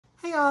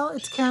y'all,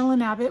 it's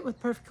Carolyn Abbott with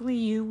Perfectly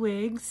You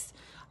Wigs.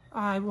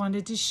 I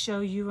wanted to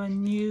show you a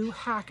new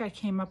hack I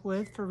came up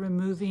with for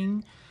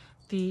removing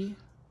the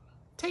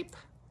tape.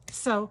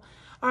 So,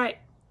 all right,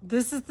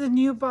 this is the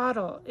new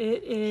bottle.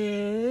 It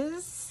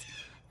is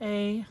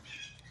a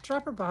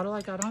dropper bottle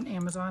I got on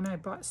Amazon. I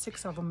bought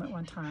 6 of them at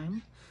one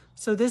time.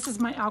 So this is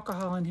my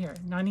alcohol in here,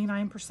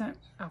 99%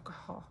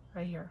 alcohol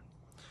right here.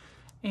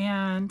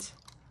 And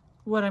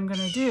what I'm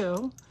gonna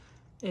do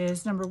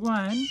is, number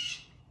one,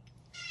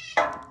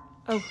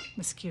 oh,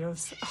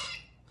 mosquitoes. Oh,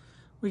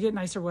 we get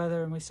nicer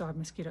weather and we still have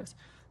mosquitoes.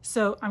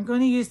 So I'm going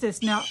to use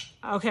this now.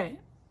 Okay,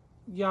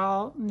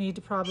 y'all need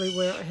to probably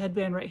wear a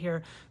headband right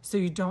here so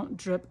you don't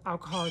drip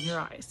alcohol in your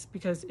eyes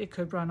because it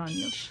could run on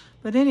you.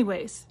 But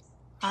anyways,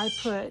 I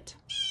put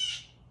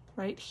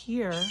right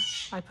here,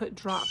 I put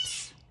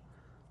drops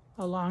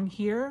along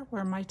here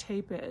where my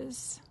tape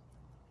is.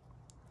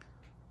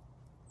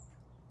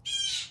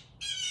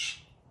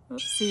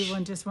 Oops, see,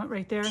 one just went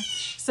right there.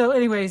 So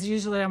anyways,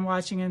 usually I'm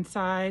watching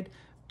inside.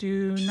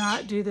 Do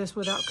not do this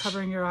without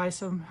covering your eyes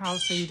somehow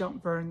so you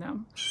don't burn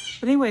them.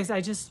 But anyways,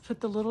 I just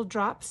put the little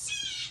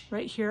drops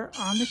right here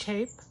on the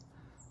tape.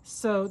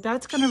 So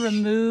that's gonna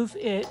remove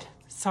it.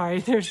 Sorry,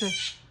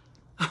 there's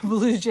a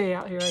blue jay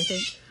out here, I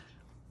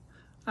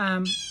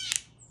think.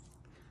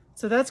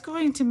 So that's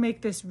going to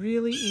make this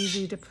really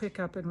easy to pick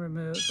up and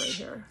remove right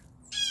here.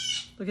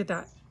 Look at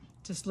that,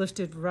 just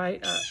lifted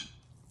right up.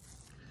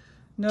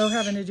 No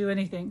having to do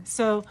anything.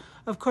 So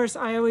of course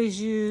I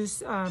always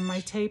use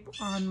my tape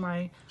on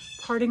my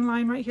parting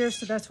line right here.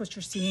 So that's what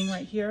you're seeing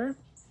right here.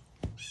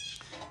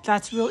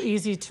 That's real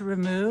easy to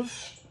remove.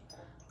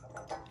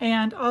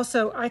 And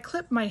also I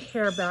clip my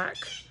hair back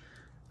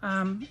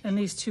in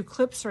these 2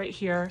 clips right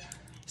here.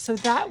 So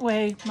that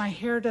way my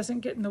hair doesn't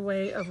get in the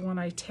way of when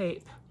I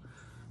tape.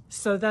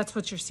 So that's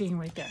what you're seeing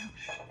right there.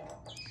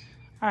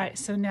 All right,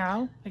 so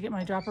now I get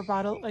my dropper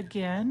bottle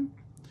again,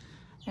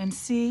 and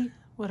see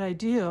what I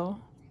do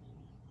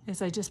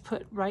is I just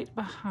put right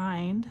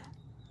behind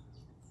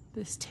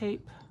this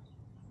tape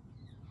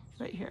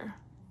right here.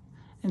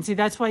 And see,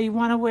 that's why you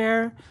want to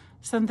wear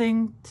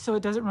something so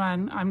it doesn't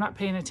run. I'm not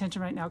paying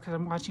attention right now because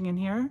I'm watching in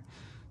here.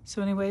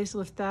 So anyways,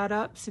 lift that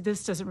up. See,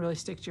 this doesn't really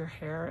stick to your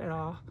hair at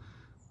all.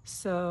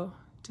 So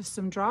just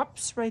some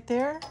drops right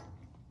there.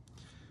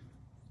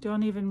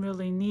 Don't even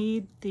really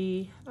need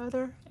the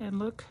other, and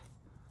look,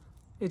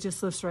 it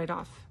just lifts right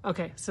off.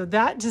 Okay, so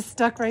that just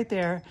stuck right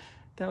there.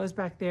 That was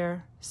back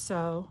there.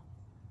 So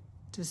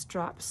just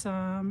drop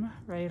some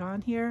right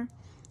on here.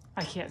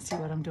 I can't see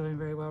what I'm doing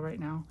very well right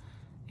now.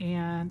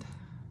 And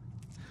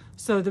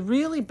so the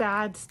really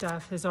bad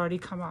stuff has already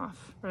come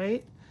off,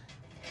 right?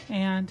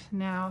 And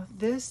now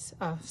this,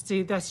 oh,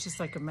 see, that's just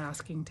like a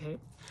masking tape.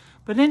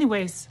 But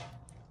anyways,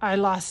 I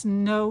lost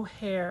no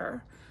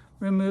hair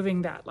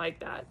removing that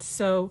like that.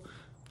 So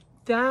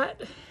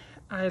that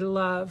I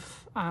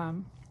love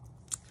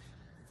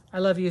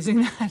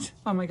using that.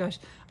 Oh my gosh,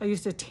 I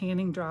used to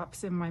tanning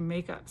drops in my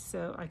makeup,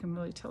 so I can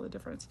really tell the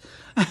difference.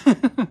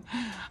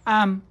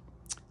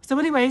 So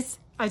anyways,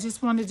 I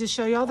just wanted to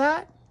show y'all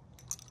that.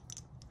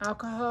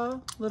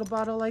 Alcohol, little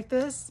bottle like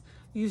this,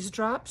 use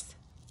drops,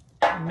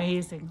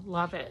 amazing,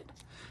 love it.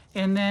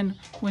 And then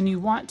when you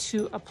want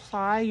to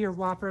apply your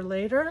whopper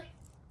later,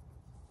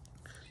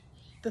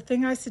 the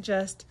thing I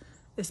suggest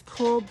is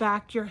pull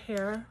back your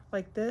hair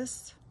like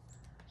this,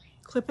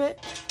 clip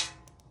it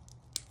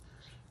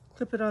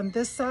on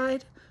this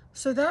side.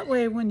 So that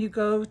way when you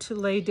go to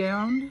lay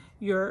down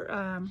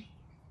your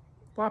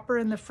whopper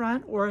in the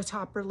front or a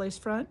topper lace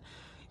front,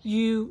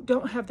 you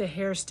don't have the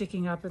hair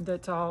sticking up and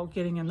that's all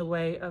getting in the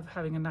way of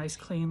having a nice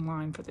clean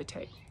line for the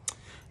tape.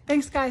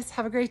 Thanks guys,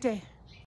 have a great day.